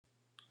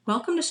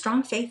Welcome to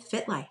Strong Faith,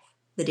 Fit Life,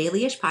 the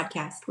daily-ish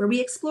podcast where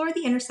we explore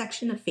the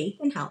intersection of faith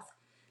and health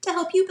to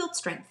help you build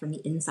strength from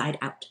the inside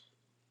out.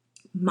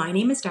 My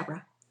name is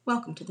Deborah.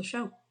 Welcome to the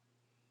show.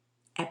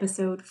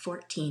 Episode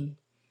 14.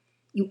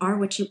 You are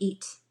what you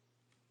eat.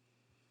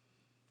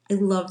 I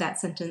love that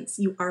sentence.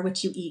 You are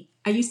what you eat.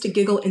 I used to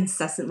giggle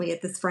incessantly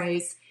at this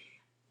phrase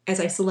as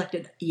I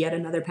selected yet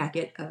another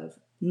packet of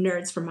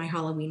Nerds from my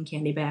Halloween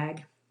candy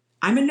bag.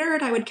 I'm a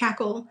nerd, I would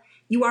cackle.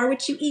 You are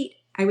what you eat,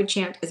 I would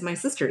chant as my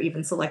sister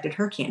even selected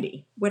her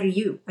candy. What are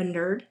you, a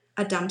nerd?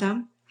 A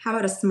dum-dum? How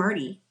about a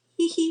Smartie?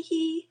 Hee hee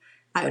hee.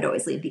 I would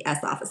always leave the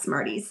S off of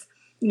Smarties.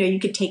 You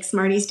could take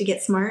Smarties to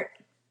get smart,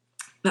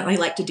 but I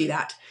like to do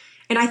that.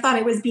 And I thought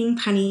I was being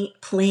punny,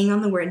 playing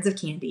on the words of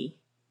candy.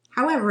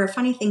 However, a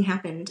funny thing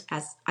happened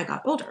as I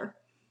got older.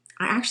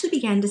 I actually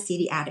began to see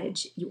the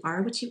adage, you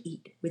are what you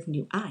eat, with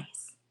new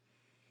eyes.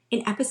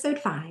 In episode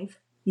 5,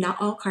 Not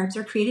All Carbs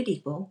Are Created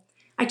Equal,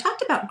 I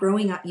talked about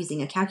growing up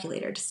using a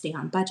calculator to stay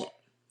on budget.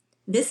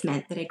 This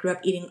meant that I grew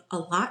up eating a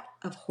lot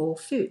of whole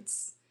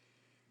foods.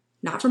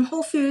 Not from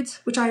Whole Foods,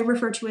 which I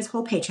refer to as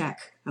whole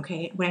paycheck,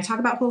 okay? When I talk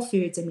about whole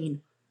foods, I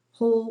mean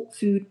whole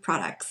food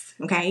products,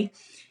 okay?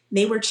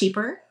 They were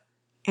cheaper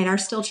and are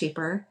still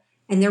cheaper,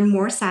 and they're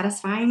more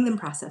satisfying than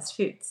processed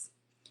foods.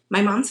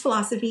 My mom's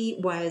philosophy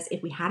was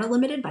if we had a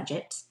limited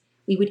budget,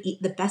 we would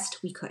eat the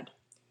best we could.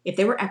 If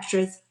there were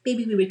extras,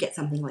 maybe we would get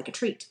something like a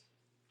treat.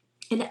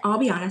 And I'll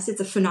be honest,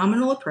 it's a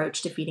phenomenal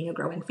approach to feeding a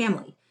growing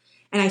family.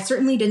 And I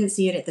certainly didn't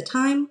see it at the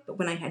time, but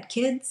when I had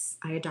kids,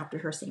 I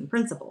adopted her same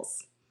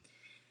principles.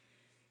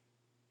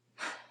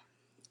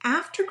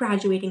 After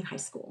graduating high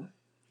school,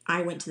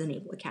 I went to the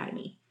Naval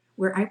Academy,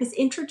 where I was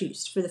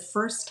introduced for the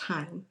first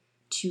time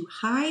to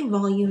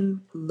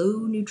high-volume,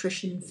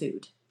 low-nutrition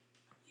food.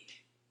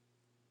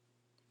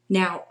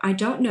 Now, I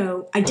didn't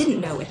know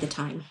at the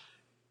time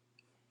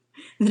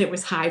that it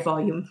was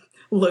high-volume,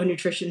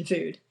 low-nutrition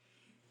food.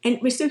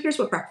 And so here's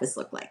what breakfast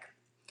looked like.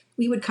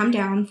 We would come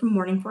down from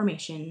morning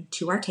formation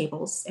to our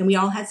tables, and we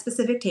all had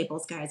specific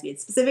tables, guys. We had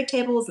specific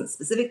tables and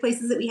specific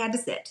places that we had to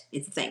sit.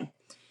 It's a thing.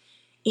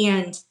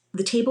 And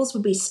the tables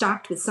would be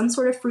stocked with some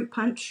sort of fruit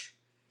punch.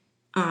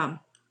 I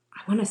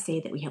want to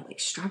say that we had like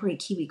strawberry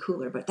kiwi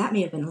cooler, but that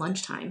may have been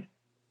lunchtime.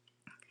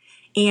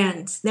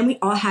 And then we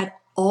all had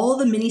all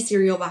the mini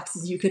cereal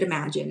boxes you could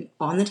imagine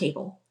on the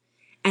table.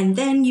 And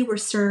then you were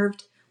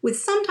served with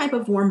some type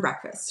of warm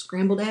breakfast,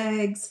 scrambled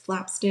eggs,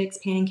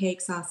 flapsticks,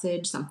 pancakes,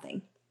 sausage,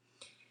 something.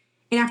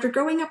 And after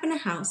growing up in a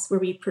house where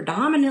we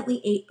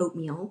predominantly ate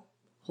oatmeal,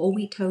 whole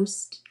wheat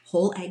toast,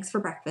 whole eggs for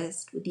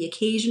breakfast, with the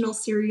occasional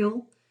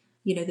cereal,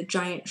 the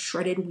giant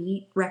shredded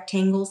wheat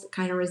rectangles that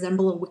kind of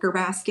resemble a wicker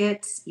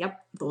basket.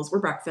 Yep, those were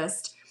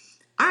breakfast.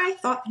 I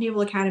thought the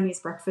Naval Academy's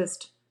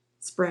breakfast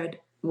spread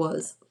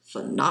was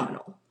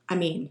phenomenal. I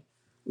mean,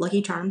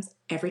 Lucky Charms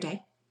every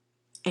day.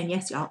 And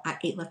yes, y'all, I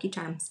ate Lucky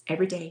Charms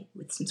every day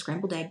with some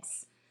scrambled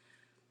eggs.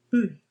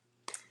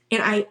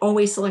 And I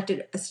always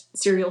selected a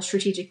cereal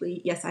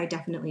strategically. Yes, I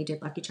definitely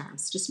did Lucky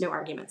Charms. Just no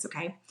arguments,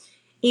 okay?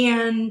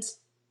 And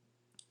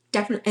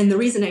the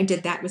reason I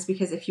did that was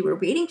because if you were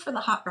waiting for the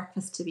hot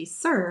breakfast to be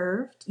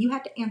served, you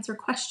had to answer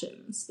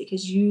questions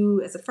because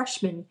you, as a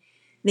freshman,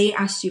 they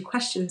asked you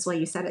questions while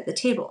you sat at the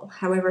table.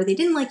 However, they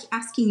didn't like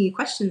asking you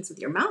questions with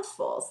your mouth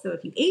full. So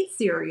if you ate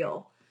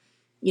cereal,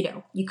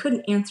 you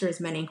couldn't answer as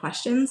many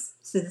questions.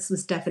 So this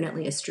was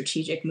definitely a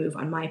strategic move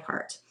on my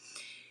part.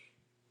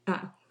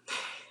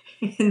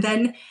 And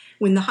then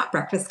when the hot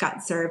breakfast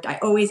got served, I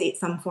always ate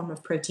some form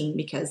of protein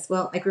because,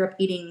 I grew up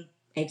eating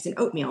eggs and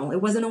oatmeal.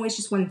 It wasn't always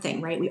just one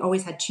thing, right? We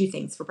always had two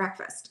things for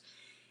breakfast.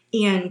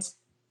 And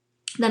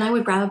then I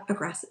would grab a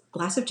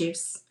glass of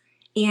juice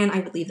and I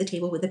would leave the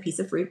table with a piece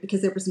of fruit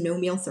because there was no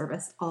meal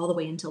service all the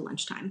way until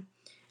lunchtime.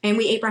 And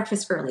we ate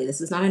breakfast early.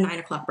 This was not a 9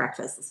 o'clock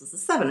breakfast. This was a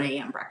 7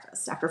 a.m.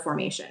 breakfast after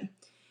formation.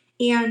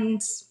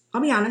 And I'll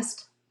be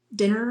honest,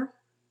 dinner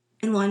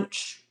and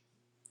lunch,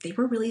 they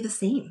were really the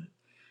same.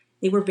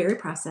 They were very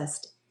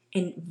processed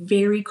and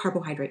very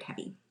carbohydrate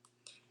heavy.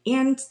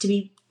 And to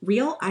be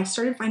real, I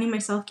started finding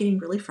myself getting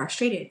really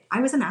frustrated.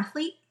 I was an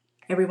athlete.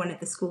 Everyone at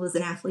the school is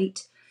an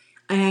athlete.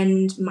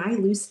 And my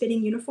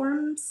loose-fitting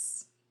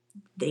uniforms,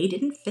 they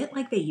didn't fit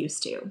like they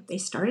used to. They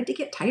started to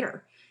get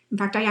tighter. In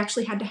fact, I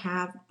actually had to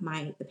have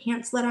the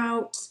pants let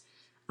out.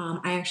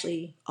 I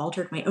actually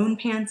altered my own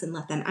pants and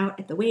let them out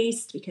at the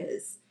waist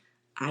because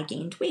I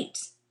gained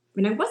weight.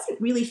 And I wasn't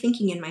really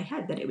thinking in my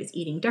head that I was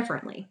eating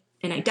differently.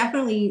 And I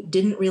definitely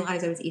didn't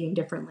realize I was eating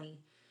differently.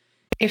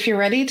 If you're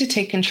ready to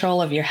take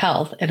control of your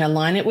health and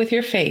align it with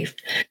your faith,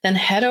 then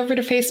head over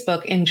to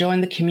Facebook and join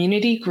the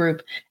community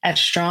group at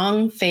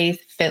Strong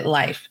Faith Fit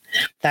Life.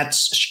 That's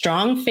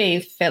Strong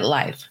Faith Fit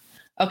Life.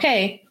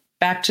 Okay,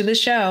 back to the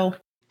show.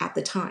 At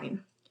the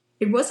time,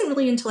 it wasn't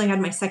really until I had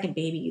my second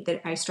baby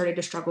that I started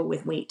to struggle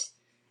with weight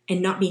and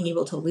not being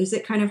able to lose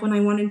it kind of when I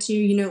wanted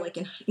to. Like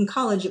in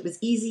college, it was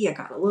easy. I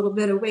got a little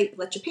bit of weight,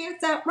 let your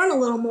pants out, run a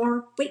little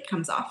more, weight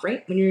comes off,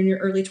 right? When you're in your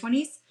early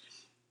 20s.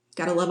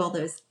 Gotta love all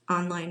those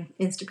online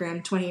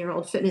Instagram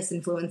 20-year-old fitness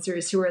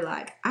influencers who are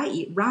like, I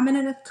eat ramen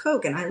and a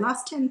Coke and I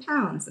lost 10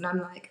 pounds. And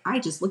I'm like, I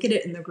just look at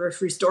it in the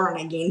grocery store and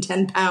I gained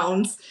 10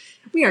 pounds.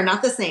 We are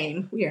not the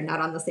same. We are not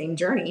on the same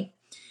journey.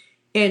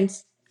 And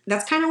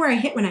that's kind of where I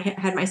hit when I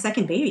had my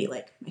second baby.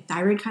 Like, my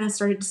thyroid kind of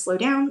started to slow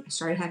down. I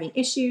started having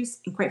issues.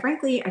 And quite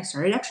frankly, I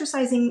started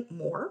exercising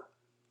more.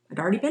 I'd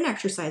already been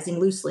exercising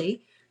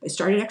loosely. I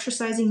started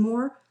exercising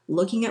more,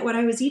 looking at what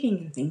I was eating,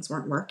 and things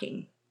weren't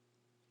working.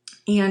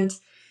 And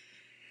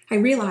I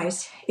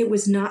realized it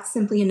was not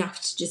simply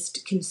enough to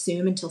just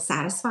consume until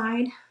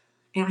satisfied.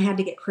 And I had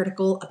to get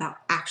critical about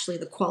actually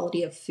the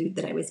quality of food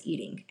that I was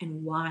eating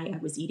and why I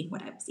was eating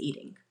what I was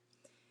eating.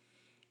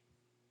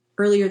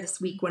 Earlier this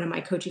week, one of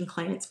my coaching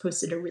clients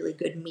posted a really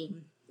good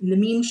meme. And the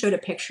meme showed a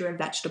picture of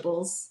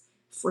vegetables,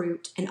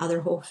 fruit, and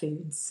other whole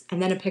foods,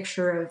 and then a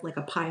picture of like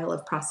a pile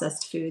of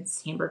processed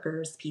foods,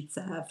 hamburgers,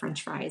 pizza,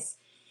 French fries.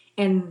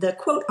 And the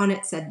quote on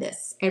it said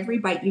this: every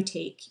bite you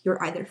take,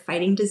 you're either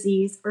fighting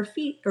disease or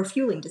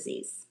fueling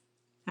disease.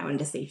 I wanted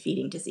to say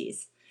feeding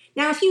disease.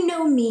 Now, if you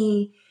know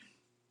me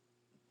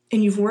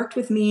and you've worked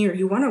with me or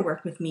you want to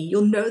work with me,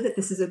 you'll know that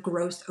this is a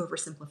gross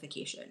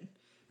oversimplification,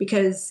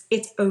 because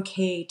it's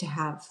okay to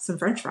have some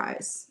French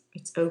fries.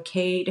 It's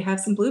okay to have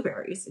some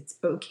blueberries. It's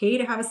okay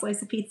to have a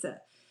slice of pizza.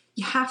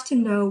 You have to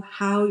know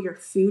how your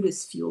food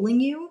is fueling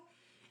you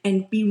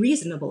and be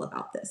reasonable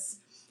about this.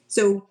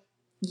 So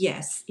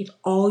yes, if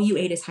all you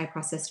ate is high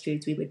processed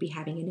foods, we would be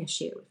having an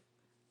issue.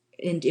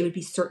 And it would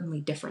be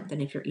certainly different than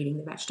if you're eating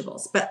the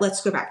vegetables. But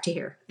let's go back to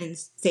here and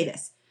say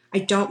this. I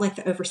don't like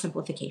the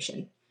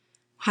oversimplification.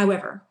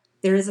 However,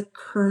 there is a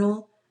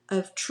kernel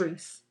of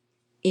truth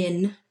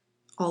in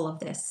all of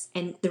this.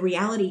 And the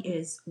reality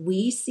is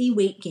we see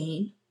weight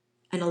gain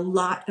and a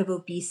lot of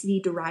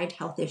obesity-derived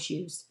health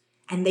issues,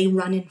 and they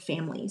run in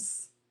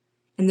families.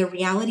 And the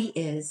reality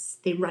is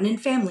they run in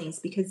families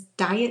because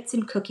diets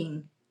and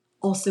cooking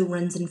also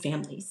runs in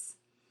families.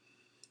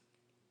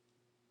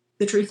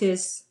 The truth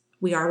is,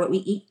 we are what we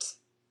eat.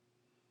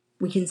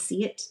 We can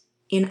see it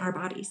in our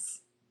bodies.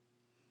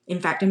 In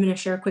fact, I'm going to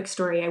share a quick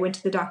story. I went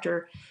to the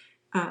doctor.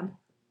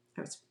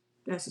 This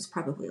was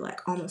probably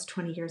like almost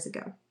 20 years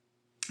ago.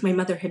 My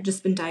mother had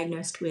just been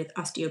diagnosed with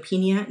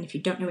osteopenia. And if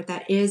you don't know what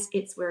that is,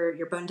 it's where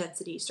your bone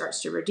density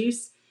starts to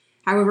reduce.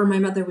 However, my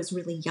mother was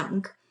really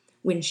young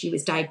when she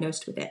was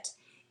diagnosed with it.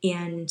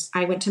 And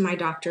I went to my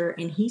doctor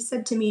and he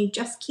said to me,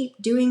 just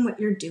keep doing what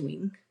you're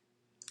doing.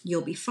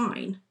 You'll be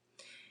fine.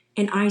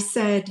 And I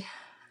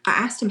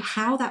asked him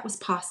how that was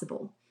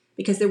possible,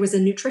 because there was a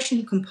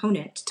nutrition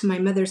component to my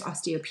mother's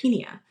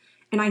osteopenia.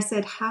 And I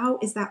said, how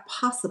is that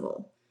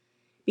possible?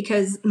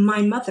 Because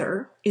my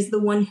mother is the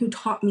one who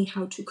taught me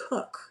how to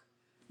cook.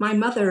 My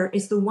mother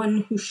is the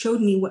one who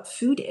showed me what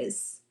food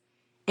is.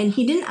 And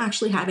he didn't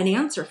actually have an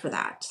answer for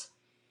that.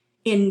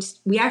 And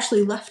we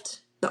actually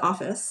left the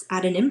office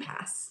at an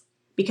impasse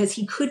because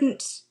he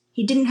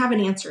didn't have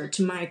an answer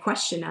to my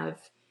question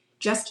of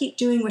just keep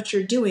doing what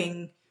you're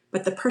doing,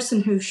 but the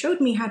person who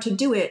showed me how to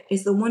do it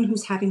is the one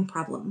who's having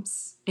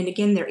problems. And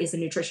again, there is a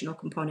nutritional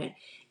component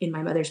in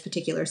my mother's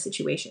particular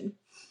situation.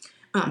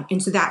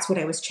 And so that's what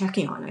I was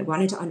checking on. I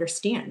wanted to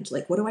understand,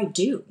 like, what do I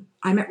do?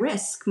 I'm at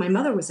risk. My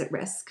mother was at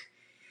risk.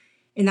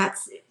 And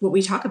that's what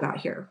we talk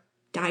about here.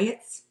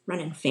 Diets run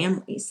in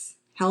families.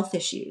 Health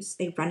issues,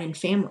 they run in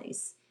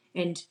families.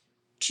 And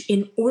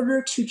in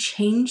order to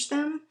change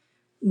them,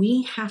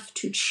 we have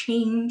to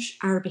change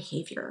our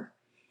behavior.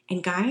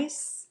 And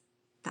guys,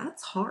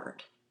 that's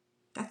hard.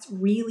 That's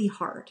really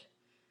hard.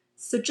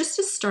 So just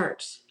to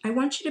start, I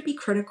want you to be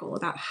critical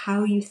about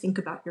how you think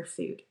about your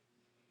food.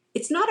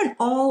 It's not an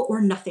all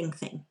or nothing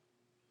thing,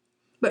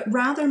 but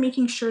rather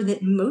making sure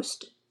that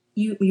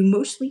you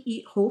mostly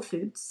eat whole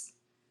foods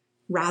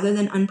rather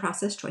than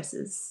unprocessed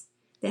choices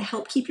that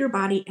help keep your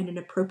body at an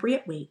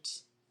appropriate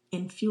weight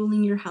and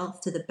fueling your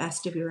health to the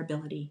best of your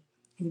ability.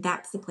 And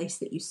that's the place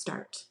that you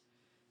start.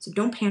 So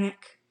don't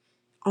panic.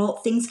 All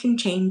things can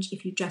change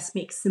if you just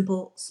make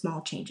simple,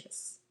 small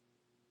changes.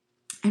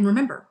 And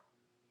remember,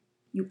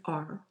 you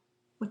are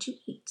what you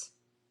eat.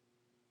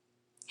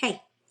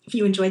 Hey, if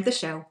you enjoyed the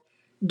show,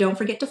 don't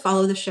forget to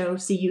follow the show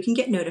so you can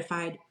get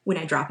notified when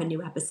I drop a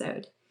new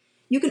episode.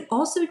 You can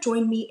also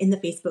join me in the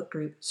Facebook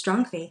group,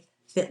 Strong Faith,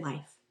 Fit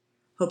Life.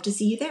 Hope to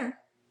see you there.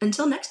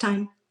 Until next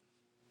time,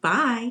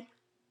 bye.